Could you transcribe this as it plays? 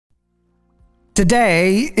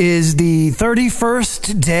Today is the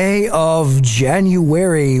 31st day of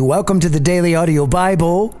January. Welcome to the Daily Audio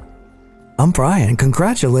Bible. I'm Brian.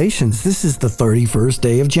 Congratulations. This is the 31st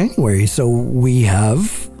day of January. So we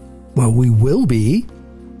will be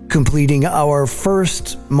completing our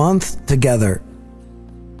first month together.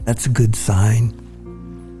 That's a good sign.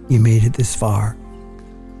 You made it this far.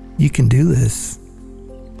 You can do this.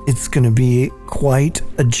 It's going to be quite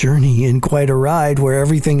a journey and quite a ride where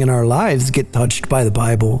everything in our lives get touched by the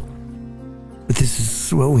Bible. But this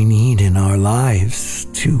is what we need in our lives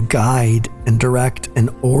to guide and direct and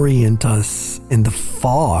orient us in the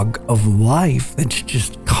fog of life that's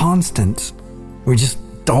just constant. We just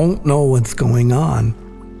don't know what's going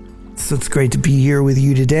on. So it's great to be here with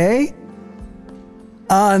you today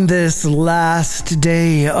on this last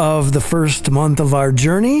day of the first month of our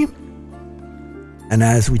journey. And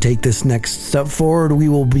as we take this next step forward, we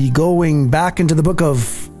will be going back into the book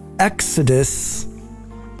of Exodus.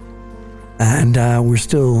 And we're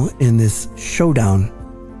still in this showdown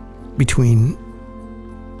between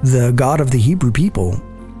the God of the Hebrew people,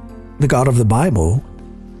 the God of the Bible,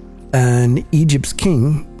 and Egypt's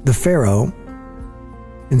king, the Pharaoh.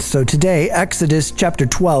 And so today, Exodus chapter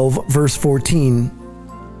 12, verse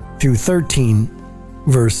 14 through 13,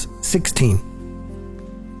 verse 16.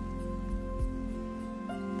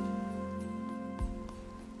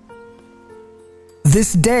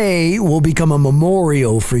 This day will become a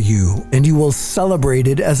memorial for you, and you will celebrate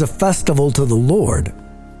it as a festival to the Lord.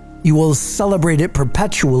 You will celebrate it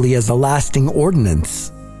perpetually as a lasting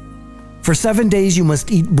ordinance. For 7 days you must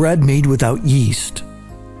eat bread made without yeast.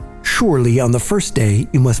 Surely on the first day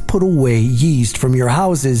you must put away yeast from your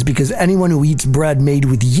houses, because anyone who eats bread made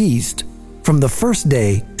with yeast from the first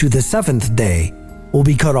day to the 7th day will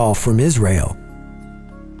be cut off from Israel.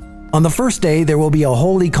 On the first day there will be a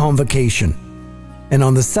holy convocation. And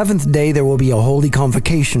on the 7th day there will be a holy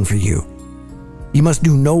convocation for you. You must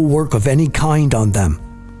do no work of any kind on them,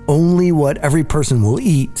 only what every person will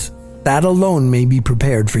eat. That alone may be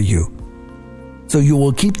prepared for you. So you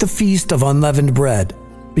will keep the feast of unleavened bread,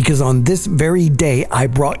 because on this very day I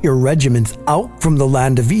brought your regiments out from the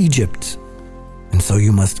land of Egypt. And so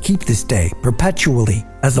you must keep this day perpetually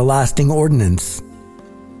as a lasting ordinance.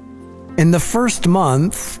 In the first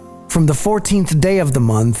month, from the 14th day of the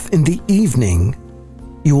month, in the evening,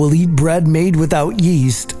 you will eat bread made without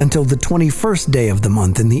yeast until the 21st day of the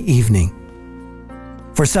month in the evening.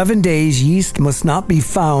 For 7 days yeast must not be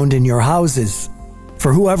found in your houses,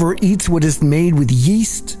 for whoever eats what is made with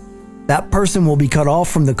yeast, that person will be cut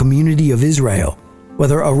off from the community of Israel,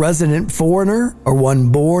 whether a resident foreigner or one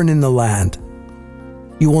born in the land.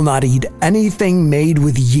 You will not eat anything made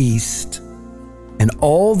with yeast. In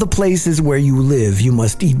all the places where you live, you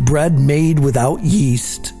must eat bread made without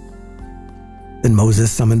yeast. Then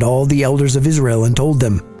Moses summoned all the elders of Israel and told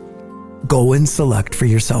them, "Go and select for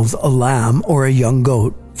yourselves a lamb or a young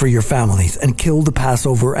goat for your families and kill the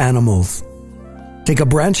Passover animals. Take a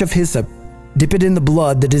branch of hyssop, dip it in the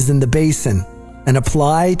blood that is in the basin, and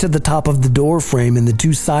apply to the top of the door frame and the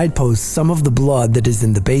 2 side posts some of the blood that is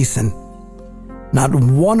in the basin. Not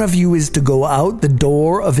one of you is to go out the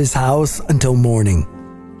door of his house until morning.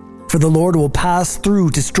 For the Lord will pass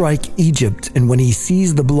through to strike Egypt, and when he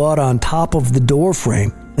sees the blood on top of the door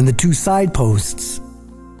frame and the 2 side posts,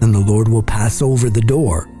 then the Lord will pass over the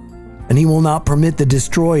door, and he will not permit the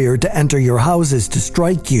destroyer to enter your houses to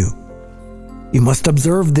strike you. You must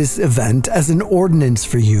observe this event as an ordinance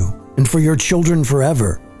for you and for your children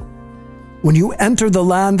forever. When you enter the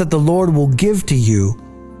land that the Lord will give to you,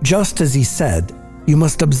 just as he said, you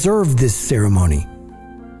must observe this ceremony.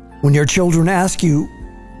 When your children ask you,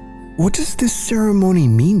 'What does this ceremony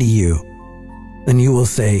mean to you?' then you will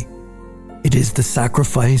say, 'It is the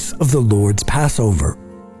sacrifice of the Lord's Passover,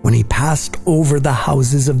 when he passed over the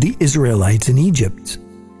houses of the Israelites in Egypt,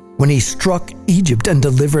 when he struck Egypt and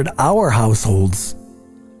delivered our households.'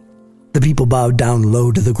 The people bowed down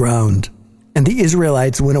low to the ground, and the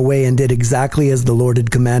Israelites went away and did exactly as the Lord had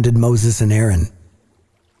commanded Moses and Aaron.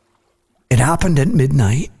 It happened at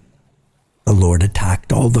midnight. The Lord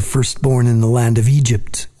attacked all the firstborn in the land of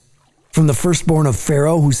Egypt, from the firstborn of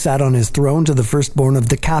Pharaoh who sat on his throne to the firstborn of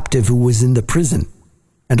the captive who was in the prison,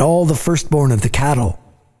 and all the firstborn of the cattle.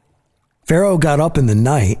 Pharaoh got up in the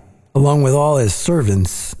night, along with all his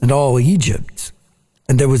servants and all Egypt,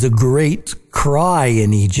 and there was a great cry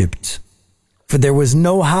in Egypt, for there was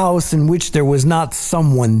no house in which there was not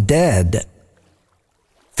someone dead.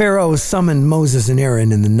 Pharaoh summoned Moses and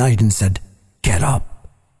Aaron in the night and said, "Get up,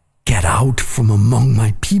 get out from among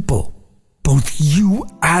my people, both you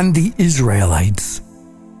and the Israelites.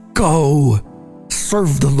 Go,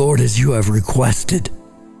 serve the Lord as you have requested.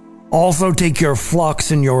 Also take your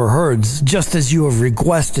flocks and your herds, just as you have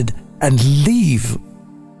requested, and leave.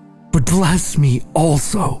 But bless me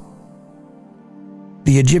also."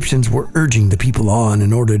 The Egyptians were urging the people on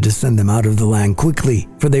in order to send them out of the land quickly,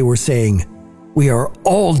 for they were saying, "We are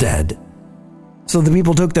all dead." So the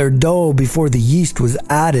people took their dough before the yeast was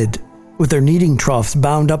added, with their kneading troughs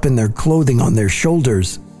bound up in their clothing on their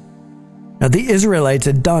shoulders. Now the Israelites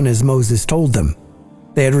had done as Moses told them.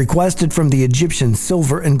 They had requested from the Egyptians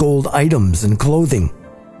silver and gold items and clothing.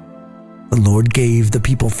 The Lord gave the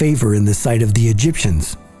people favor in the sight of the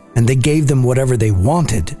Egyptians, and they gave them whatever they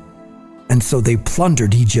wanted, and so they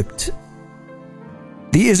plundered Egypt.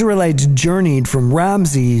 The Israelites journeyed from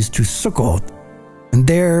Ramses to Succoth, and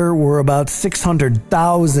there were about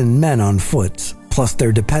 600,000 men on foot, plus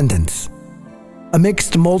their dependents. A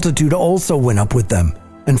mixed multitude also went up with them,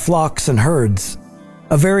 and flocks and herds,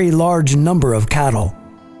 a very large number of cattle.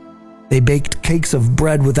 They baked cakes of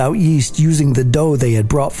bread without yeast using the dough they had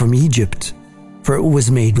brought from Egypt, for it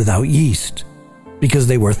was made without yeast. Because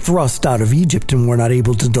they were thrust out of Egypt and were not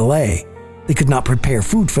able to delay, they could not prepare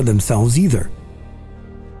food for themselves either.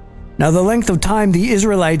 Now the length of time the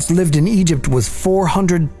Israelites lived in Egypt was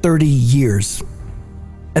 430 years.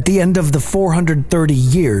 At the end of the 430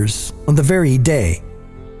 years, on the very day,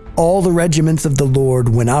 all the regiments of the Lord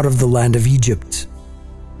went out of the land of Egypt.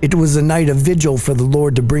 It was a night of vigil for the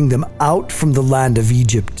Lord to bring them out from the land of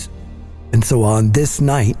Egypt. And so on this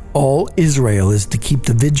night, all Israel is to keep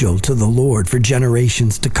the vigil to the Lord for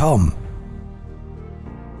generations to come.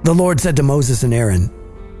 The Lord said to Moses and Aaron,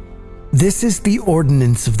 "This is the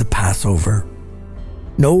ordinance of the Passover.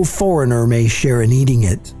 No foreigner may share in eating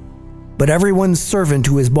it, but everyone's servant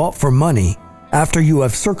who is bought for money, after you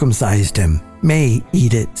have circumcised him, may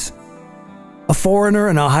eat it. A foreigner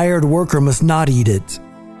and a hired worker must not eat it.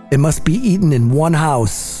 It must be eaten in one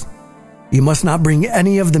house. You must not bring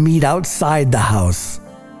any of the meat outside the house,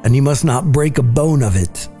 and you must not break a bone of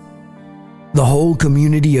it. The whole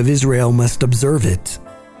community of Israel must observe it.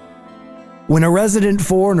 When a resident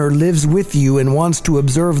foreigner lives with you and wants to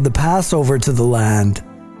observe the Passover to the land,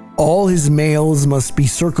 all his males must be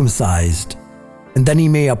circumcised, and then he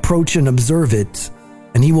may approach and observe it,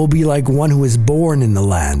 and he will be like one who is born in the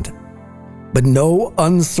land. But no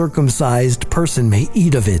uncircumcised person may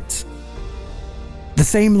eat of it. The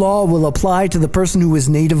same law will apply to the person who is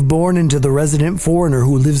native born and to the resident foreigner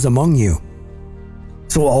who lives among you."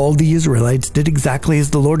 So all the Israelites did exactly as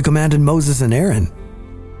the Lord commanded Moses and Aaron.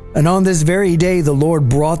 And on this very day the Lord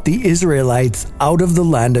brought the Israelites out of the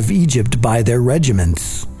land of Egypt by their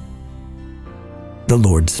regiments. The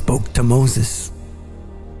Lord spoke to Moses,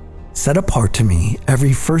 "Set apart to me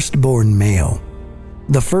every firstborn male,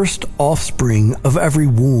 the first offspring of every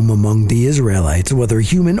womb among the Israelites, whether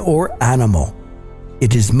human or animal.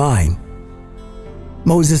 It is mine."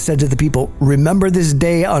 Moses said to the people, "Remember this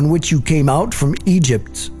day on which you came out from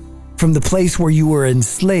Egypt, from the place where you were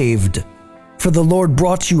enslaved. For the Lord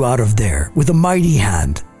brought you out of there with a mighty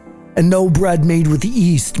hand, and no bread made with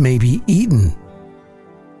yeast may be eaten.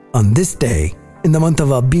 On this day, in the month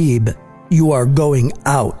of Abib, you are going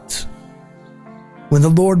out. When the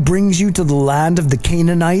Lord brings you to the land of the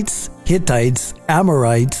Canaanites, Hittites,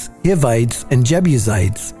 Amorites, Hivites, and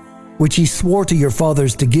Jebusites, which he swore to your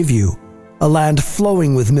fathers to give you, a land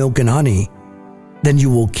flowing with milk and honey, then you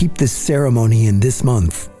will keep this ceremony in this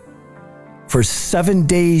month. For 7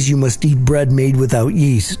 days you must eat bread made without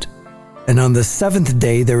yeast, and on the 7th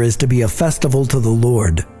day there is to be a festival to the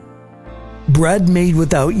Lord. Bread made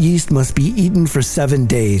without yeast must be eaten for 7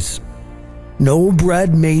 days. No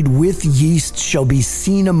bread made with yeast shall be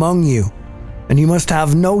seen among you, and you must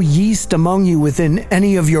have no yeast among you within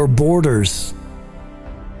any of your borders.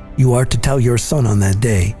 You are to tell your son on that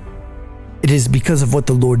day, 'It is because of what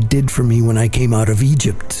the Lord did for me when I came out of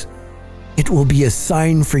Egypt.' It will be a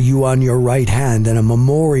sign for you on your right hand and a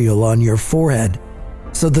memorial on your forehead,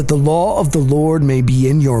 so that the law of the Lord may be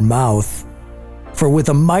in your mouth. For with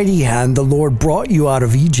a mighty hand the Lord brought you out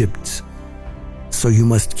of Egypt. So you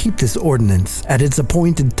must keep this ordinance at its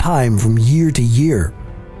appointed time from year to year.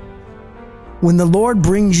 When the Lord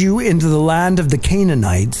brings you into the land of the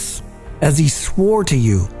Canaanites, as he swore to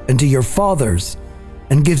you and to your fathers,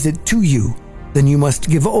 and gives it to you, then you must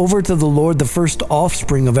give over to the Lord the first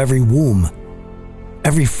offspring of every womb.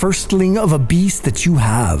 Every firstling of a beast that you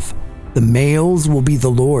have, the males will be the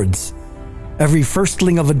Lord's. Every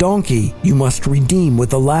firstling of a donkey you must redeem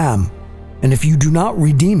with a lamb, and if you do not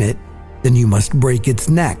redeem it, then you must break its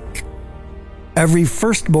neck. Every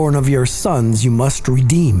firstborn of your sons you must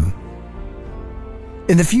redeem.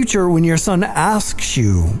 In the future, when your son asks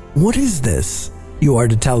you, 'What is this?' you are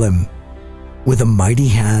to tell him, With a mighty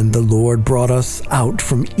hand the Lord brought us out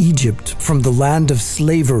from Egypt, from the land of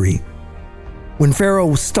slavery. When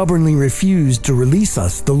Pharaoh stubbornly refused to release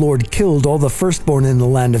us, the Lord killed all the firstborn in the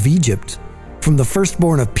land of Egypt, from the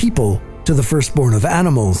firstborn of people to the firstborn of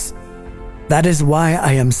animals. That is why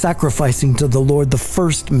I am sacrificing to the Lord the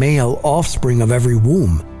first male offspring of every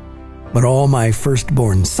womb. But all my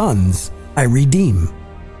firstborn sons I redeem.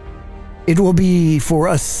 It will be for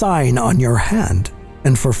a sign on your hand,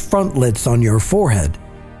 and for frontlets on your forehead.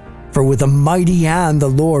 For with a mighty hand the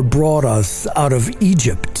Lord brought us out of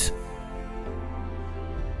Egypt.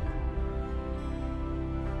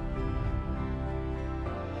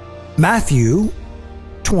 Matthew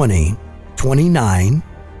 20:29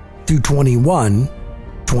 through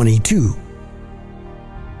 21:22.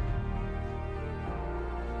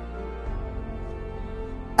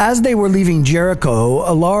 As they were leaving Jericho,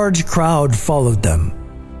 a large crowd followed them.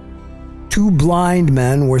 2 blind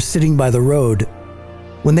men were sitting by the road.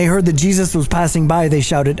 When they heard that Jesus was passing by, they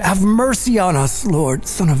shouted, "Have mercy on us, Lord,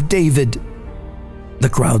 Son of David." The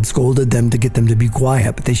crowd scolded them to get them to be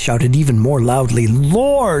quiet, but they shouted even more loudly,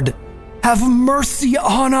 "Lord, have mercy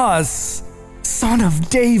on us, Son of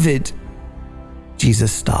David."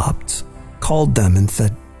 Jesus stopped, called them, and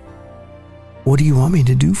said, "What do you want me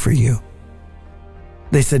to do for you?"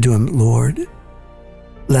 They said to him, "Lord,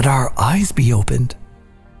 let our eyes be opened."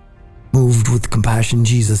 Moved with compassion,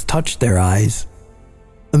 Jesus touched their eyes.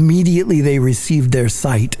 Immediately they received their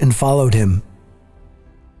sight and followed him.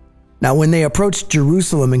 Now when they approached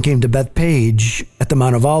Jerusalem and came to Bethphage at the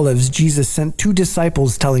Mount of Olives, Jesus sent 2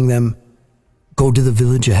 disciples, telling them, "Go to the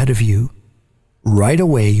village ahead of you. Right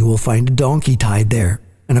away you will find a donkey tied there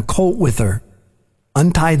and a colt with her.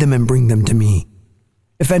 Untie them and bring them to me.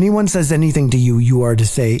 If anyone says anything to you, you are to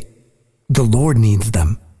say, 'The Lord needs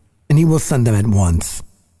them,' and he will send them at once."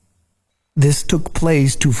 This took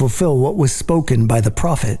place to fulfill what was spoken by the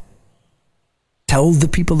prophet. "Tell the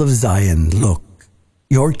people of Zion, look,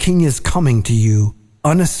 your king is coming to you,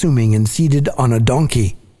 unassuming and seated on a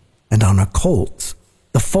donkey, and on a colt,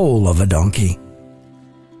 the foal of a donkey."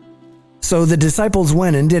 So the disciples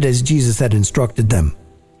went and did as Jesus had instructed them.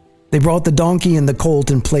 They brought the donkey and the colt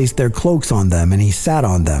and placed their cloaks on them, and he sat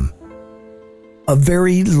on them. A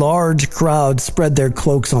very large crowd spread their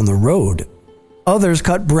cloaks on the road. Others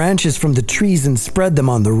cut branches from the trees and spread them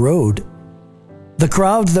on the road. The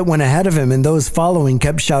crowds that went ahead of him and those following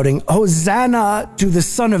kept shouting, "Hosanna to the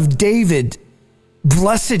Son of David!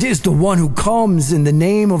 Blessed is the one who comes in the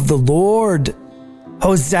name of the Lord!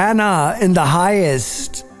 Hosanna in the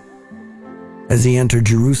highest!" As he entered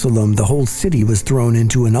Jerusalem, the whole city was thrown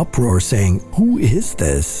into an uproar, saying, "Who is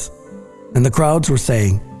this?" And the crowds were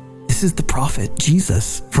saying, "This is the prophet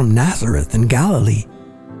Jesus from Nazareth in Galilee."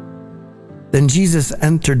 Then Jesus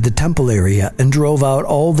entered the temple area and drove out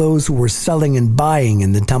all those who were selling and buying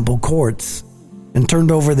in the temple courts, and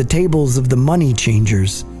turned over the tables of the money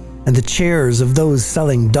changers and the chairs of those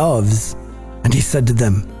selling doves. And he said to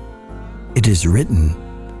them, "It is written,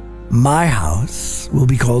 'My house will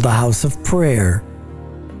be called a house of prayer,'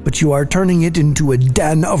 but you are turning it into a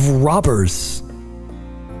den of robbers."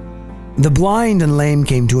 The blind and lame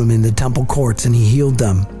came to him in the temple courts, and he healed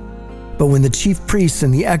them. But when the chief priests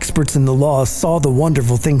and the experts in the law saw the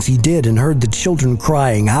wonderful things he did and heard the children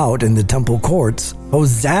crying out in the temple courts,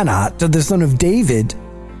 "Hosanna to the Son of David,"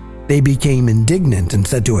 they became indignant and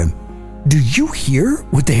said to him, "Do you hear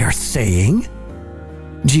what they are saying?"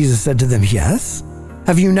 Jesus said to them, "Yes.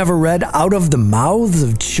 Have you never read, 'Out of the mouths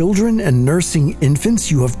of children and nursing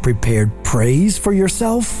infants you have prepared praise for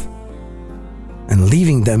yourself'?" And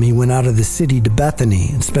leaving them, he went out of the city to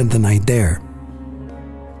Bethany and spent the night there.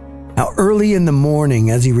 Now early in the morning,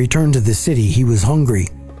 as he returned to the city, he was hungry.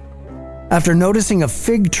 After noticing a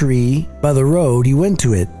fig tree by the road, he went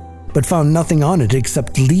to it, but found nothing on it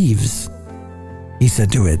except leaves. He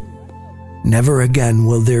said to it, "Never again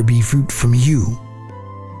will there be fruit from you."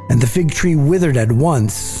 And the fig tree withered at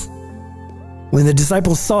once. When the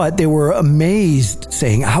disciples saw it, they were amazed,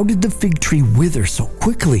 saying, "How did the fig tree wither so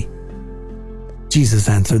quickly?" Jesus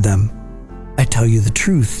answered them, "I tell you the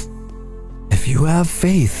truth. If you have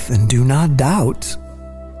faith and do not doubt,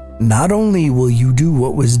 not only will you do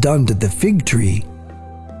what was done to the fig tree,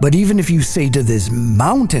 but even if you say to this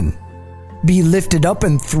mountain, 'Be lifted up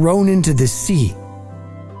and thrown into the sea,'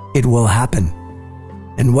 it will happen.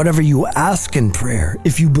 And whatever you ask in prayer,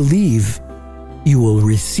 if you believe, you will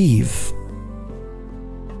receive."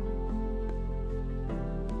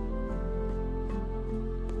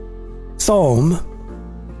 Psalm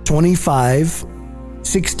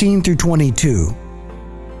 25:16 through 22.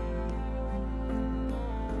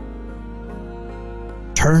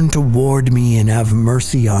 Turn toward me and have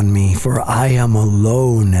mercy on me, for I am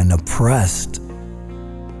alone and oppressed.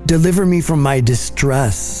 Deliver me from my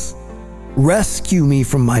distress. Rescue me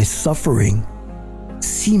from my suffering.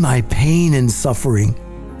 See my pain and suffering.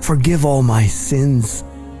 Forgive all my sins.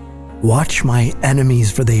 Watch my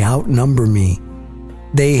enemies, for they outnumber me.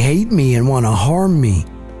 They hate me and want to harm me.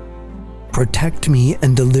 Protect me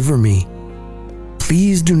and deliver me.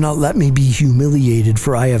 Please do not let me be humiliated,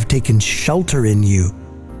 for I have taken shelter in you.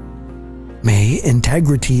 May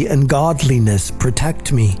integrity and godliness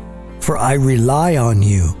protect me, for I rely on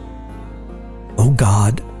you. O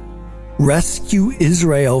God, rescue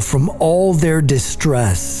Israel from all their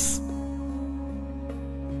distress.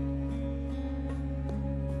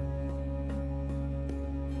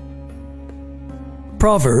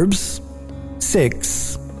 Proverbs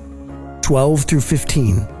 6:12 through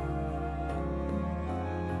 15.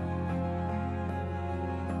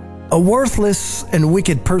 A worthless and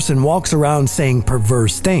wicked person walks around saying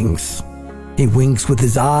perverse things. He winks with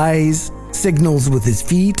his eyes, signals with his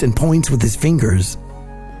feet, and points with his fingers.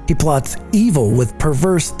 He plots evil with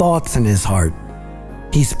perverse thoughts in his heart.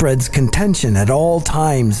 He spreads contention at all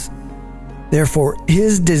times. Therefore,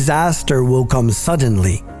 his disaster will come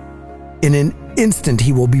suddenly. In an instant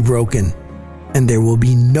he will be broken, and there will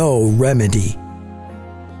be no remedy.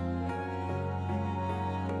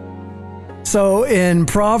 So in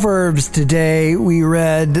Proverbs today, we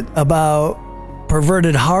read about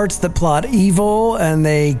perverted hearts that plot evil, and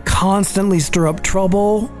they constantly stir up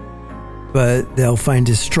trouble, but they'll find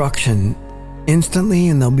destruction instantly,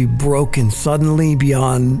 and they'll be broken suddenly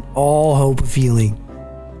beyond all hope of healing.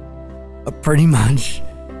 Pretty much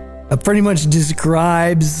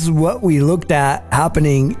describes what we looked at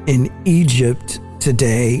happening in Egypt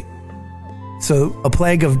today. So a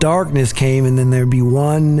plague of darkness came, and then there'd be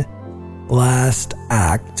one last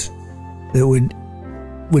act that would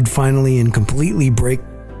finally and completely break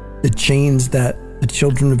the chains that the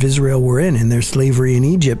children of Israel were in their slavery in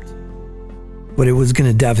Egypt. But it was going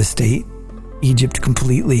to devastate Egypt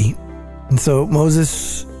completely. And so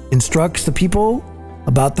Moses instructs the people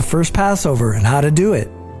about the first Passover and how to do it.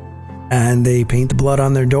 And they paint the blood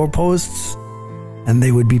on their doorposts, and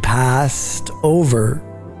they would be passed over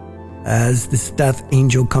as this death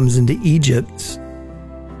angel comes into Egypt.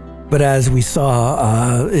 But as we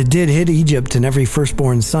saw, it did hit Egypt, and every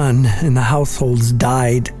firstborn son in the households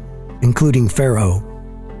died, including Pharaoh.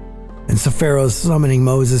 And so Pharaoh's summoning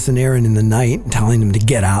Moses and Aaron in the night and telling them to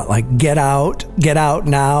get out. Like, get out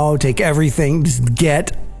now, take everything, just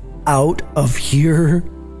get out of here.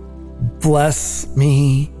 Bless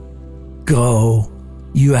me, go.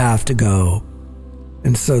 You have to go.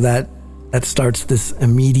 And so that starts this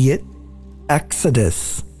immediate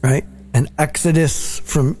exodus, right? An exodus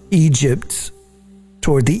from Egypt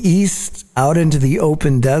toward the east, out into the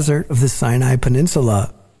open desert of the Sinai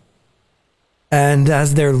Peninsula. And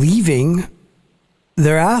as they're leaving,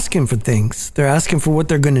 they're asking for things. They're asking for what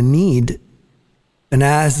they're going to need. And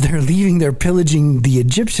as they're leaving, they're pillaging the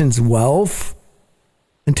Egyptians' wealth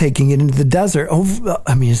and taking it into the desert.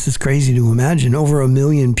 This is crazy to imagine. Over 1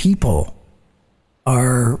 million people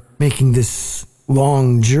are making this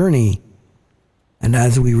long journey. And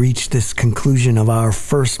as we reach this conclusion of our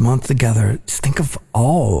first month together, just think of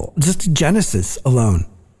just Genesis alone,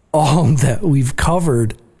 all that we've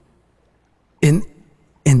covered in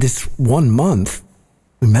this 1 month.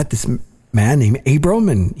 We met this man named Abram,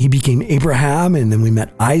 and he became Abraham, and then we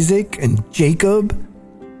met Isaac and Jacob,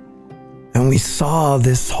 and we saw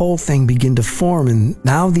this whole thing begin to form, and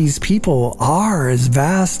now these people are as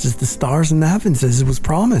vast as the stars in the heavens, as it was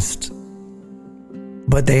promised.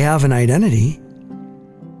 But they have an identity.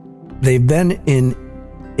 They've been in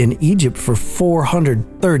Egypt for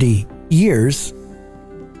 430 years.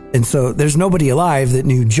 And so there's nobody alive that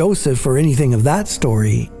knew Joseph or anything of that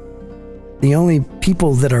story. The only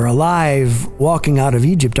people that are alive walking out of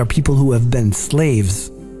Egypt are people who have been slaves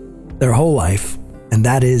their whole life. And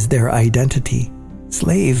that is their identity.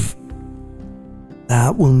 Slave.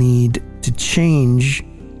 That will need to change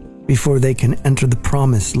before they can enter the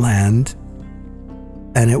promised land.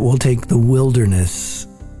 And it will take the wilderness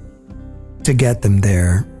to get them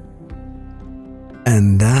there.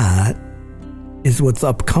 And that is what's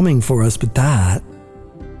upcoming for us, but that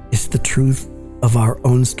is the truth of our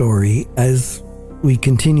own story as we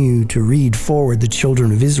continue to read forward the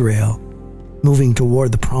children of Israel moving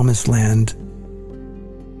toward the promised land.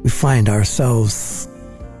 We find ourselves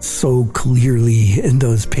so clearly in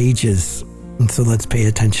those pages, and so let's pay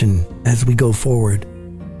attention as we go forward.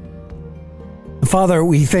 Father,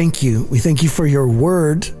 we thank you. We thank you for your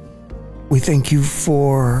word. We thank you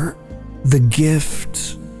for the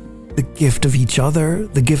gift the gift of each other,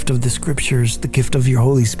 the gift of the scriptures, the gift of your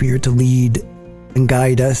Holy Spirit to lead and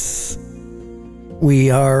guide us. We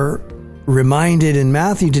are reminded in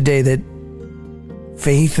Matthew today that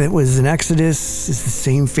faith that was in Exodus is the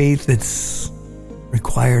same faith that's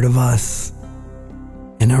required of us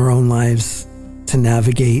in our own lives to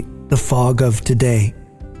navigate the fog of today.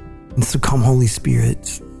 And so come, Holy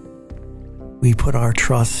Spirit, we put our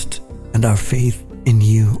trust and our faith in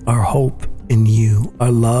you, our hope in you,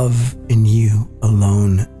 our love in you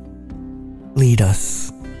alone. Lead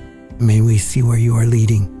us. May we see where you are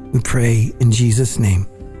leading. We pray in Jesus' name.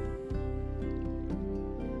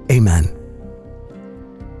 Amen.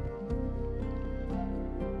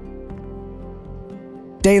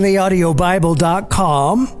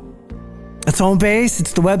 DailyAudioBible.com. It's home base.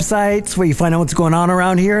 It's the website. It's where you find out what's going on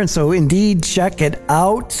around here. And so indeed, check it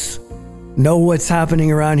out. Know what's happening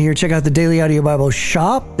around here. Check out the Daily Audio Bible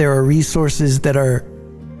shop. There are resources that are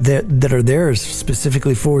there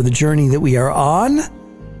specifically for the journey that we are on.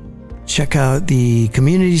 Check out the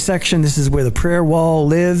community section. This is where the prayer wall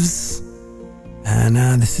lives. And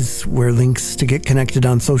this is where links to get connected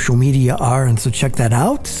on social media are. And so check that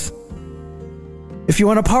out. If you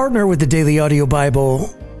want to partner with the Daily Audio Bible,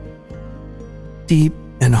 deep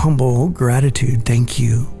and humble gratitude. Thank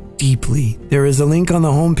you deeply. There is a link on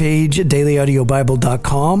the homepage at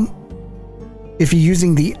dailyaudiobible.com. If you're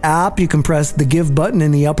using the app, you can press the Give button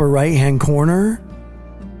in the upper right-hand corner,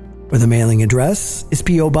 where the mailing address is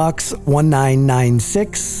P.O. Box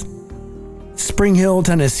 1996, Spring Hill,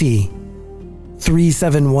 Tennessee,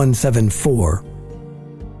 37174.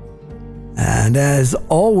 And as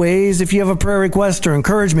always, if you have a prayer request or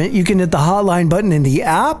encouragement, you can hit the hotline button in the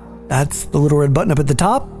app. That's the little red button up at the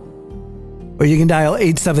top. Or you can dial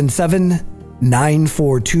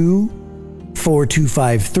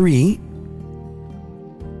 877-942-4253.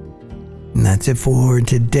 And that's it for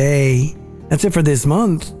today. That's it for this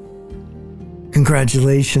month.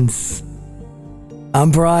 Congratulations.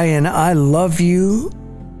 I'm Brian. I love you.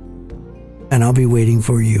 And I'll be waiting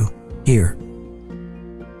for you here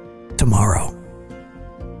tomorrow.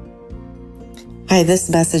 Hi, this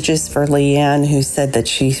message is for Leanne, who said that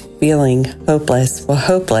she's feeling hopeless. Well,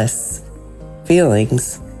 hopeless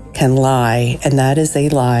feelings can lie, and that is a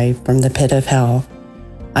lie from the pit of hell.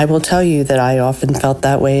 I will tell you that I often felt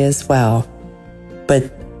that way as well,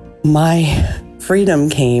 but my freedom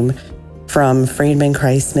came from Freedom in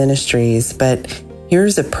Christ Ministries. But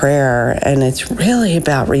here's a prayer, and it's really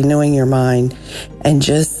about renewing your mind and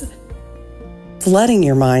just flooding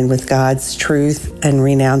your mind with God's truth and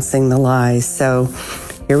renouncing the lies. So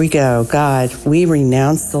here we go. God, we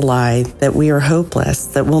renounce the lie that we are hopeless,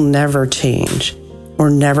 that we'll never change or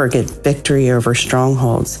never get victory over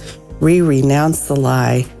strongholds. We renounce the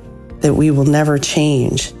lie that we will never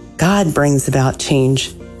change. God brings about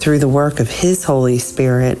change through the work of His Holy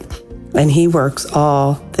Spirit, and He works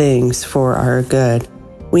all things for our good.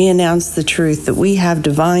 We announce the truth that we have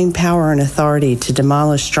divine power and authority to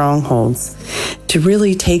demolish strongholds, to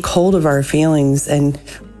really take hold of our feelings and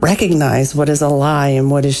recognize what is a lie and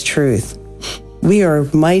what is truth. We are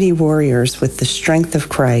mighty warriors with the strength of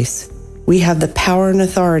Christ. We have the power and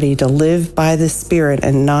authority to live by the Spirit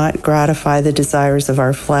and not gratify the desires of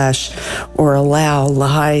our flesh or allow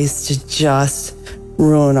lies to just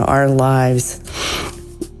ruin our lives.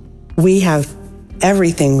 We have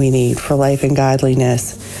everything we need for life and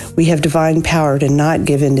godliness. We have divine power to not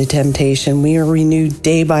give in to temptation. We are renewed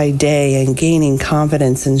day by day and gaining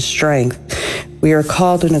confidence and strength. We are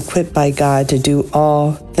called and equipped by God to do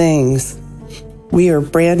all things. We are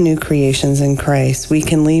brand new creations in Christ. We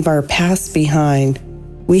can leave our past behind.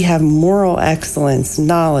 We have moral excellence,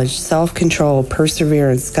 knowledge, self-control,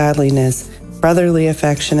 perseverance, godliness, brotherly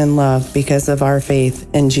affection, and love because of our faith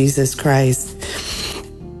in Jesus Christ.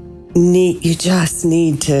 You just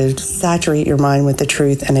need to saturate your mind with the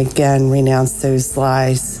truth and again renounce those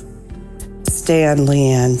lies. Stand,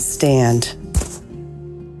 Leanne, stand.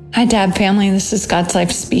 Hi, Dad family. This is God's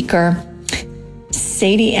Life Speaker.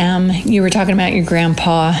 Sadie M., you were talking about your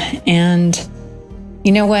grandpa, and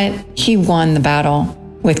you know what? He won the battle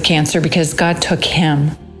with cancer because God took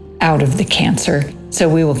him out of the cancer. So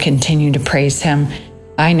we will continue to praise Him.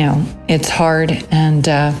 I know it's hard, and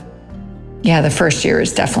the first year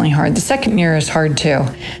is definitely hard. The second year is hard too.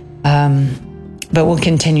 But we'll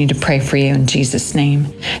continue to pray for you in Jesus' name.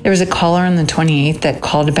 There was a caller on the 28th that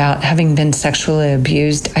called about having been sexually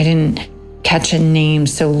abused. I didn't catch a name,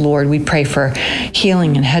 so Lord, we pray for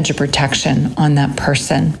healing and hedge of protection on that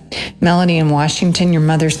person. Melody in Washington, your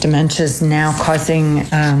mother's dementia is now causing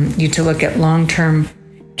you to look at long-term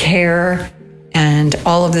care And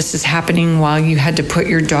all of this is happening while you had to put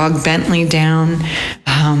your dog Bentley down.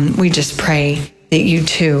 We just pray that you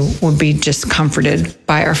too will be just comforted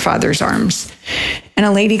by our Father's arms. And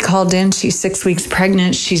a lady called in. She's 6 weeks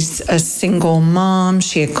pregnant. She's a single mom.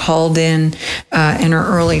 She had called in her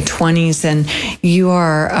early 20s, and you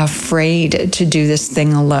are afraid to do this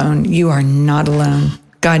thing alone. You are not alone.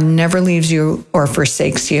 God never leaves you or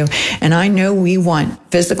forsakes you. And I know we want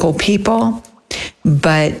physical people,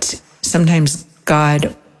 but sometimes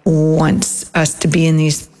God wants us to be in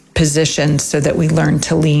these positions so that we learn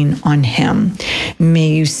to lean on him. May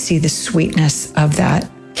you see the sweetness of that.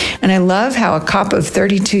 And I love how a cop of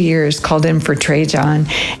 32 years called in for Trajan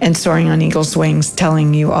and Soaring on Eagle's Wings,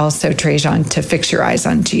 telling you also, Trajan, to fix your eyes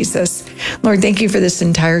on Jesus. Lord, thank you for this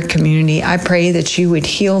entire community. I pray that you would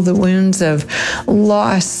heal the wounds of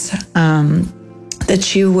loss,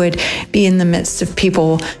 that you would be in the midst of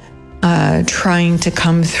people trying to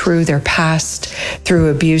come through their past, through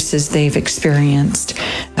abuses they've experienced,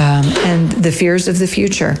 and the fears of the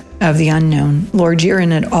future, of the unknown. Lord, you're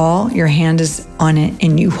in it all. Your hand is on it,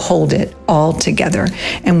 and you hold it all together.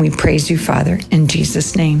 And we praise you, Father, in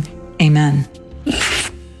Jesus' name. Amen.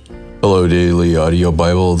 Hello, Daily Audio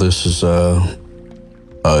Bible. This is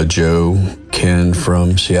Joe Ken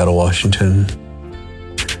from Seattle, Washington.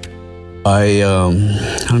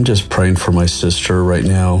 I'm just praying for my sister right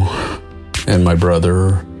now and my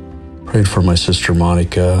brother. Praying for my sister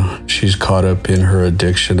Monica. She's caught up in her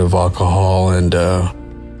addiction of alcohol, and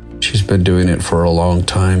she's been doing it for a long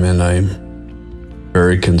time, and I'm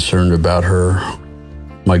very concerned about her.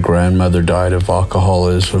 My grandmother died of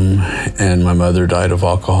alcoholism, and my mother died of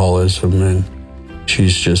alcoholism, and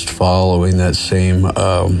she's just following that same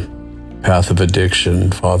path of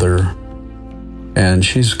addiction, Father. And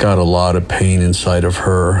she's got a lot of pain inside of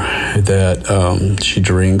her that she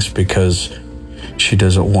drinks because she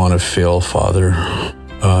doesn't want to feel, Father.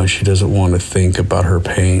 She doesn't want to think about her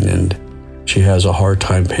pain, and she has a hard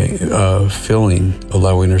time feeling,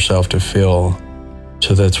 allowing herself to feel.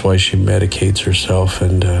 So that's why she medicates herself.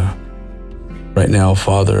 And right now,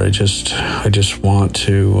 Father, I just want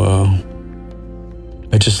to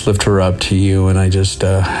I just lift her up to you, and I just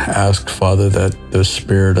ask, Father, that the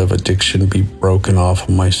spirit of addiction be broken off of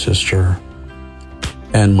my sister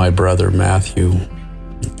and my brother, Matthew.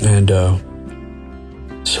 And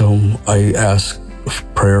so I ask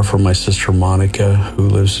prayer for my sister, Monica, who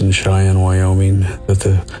lives in Cheyenne, Wyoming, that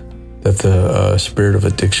the spirit of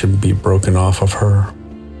addiction be broken off of her,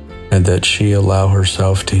 and that she allow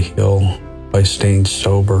herself to heal by staying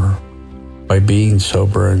sober, by being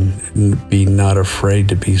sober, and be not afraid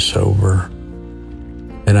to be sober.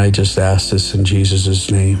 And I just ask this in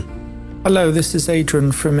Jesus' name. Hello, this is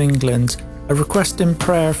Adrian from England. A request in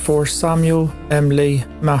prayer for Samuel, Emily,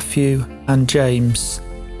 Matthew and James,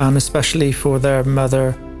 and especially for their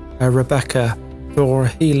mother, Rebecca, for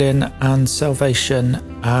healing and salvation,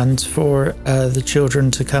 and for the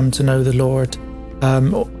children to come to know the Lord.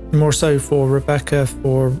 More so for Rebecca,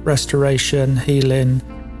 for restoration, healing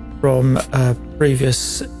from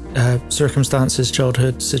previous circumstances,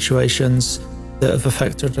 childhood situations that have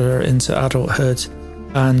affected her into adulthood,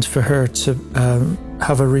 and for her to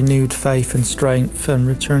have a renewed faith and strength and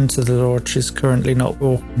return to the Lord. She's currently not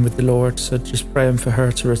walking with the Lord, so just praying for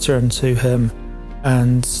her to return to him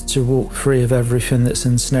and to walk free of everything that's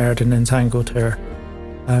ensnared and entangled her.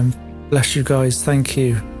 Bless you guys. Thank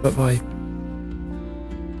you. Bye-bye.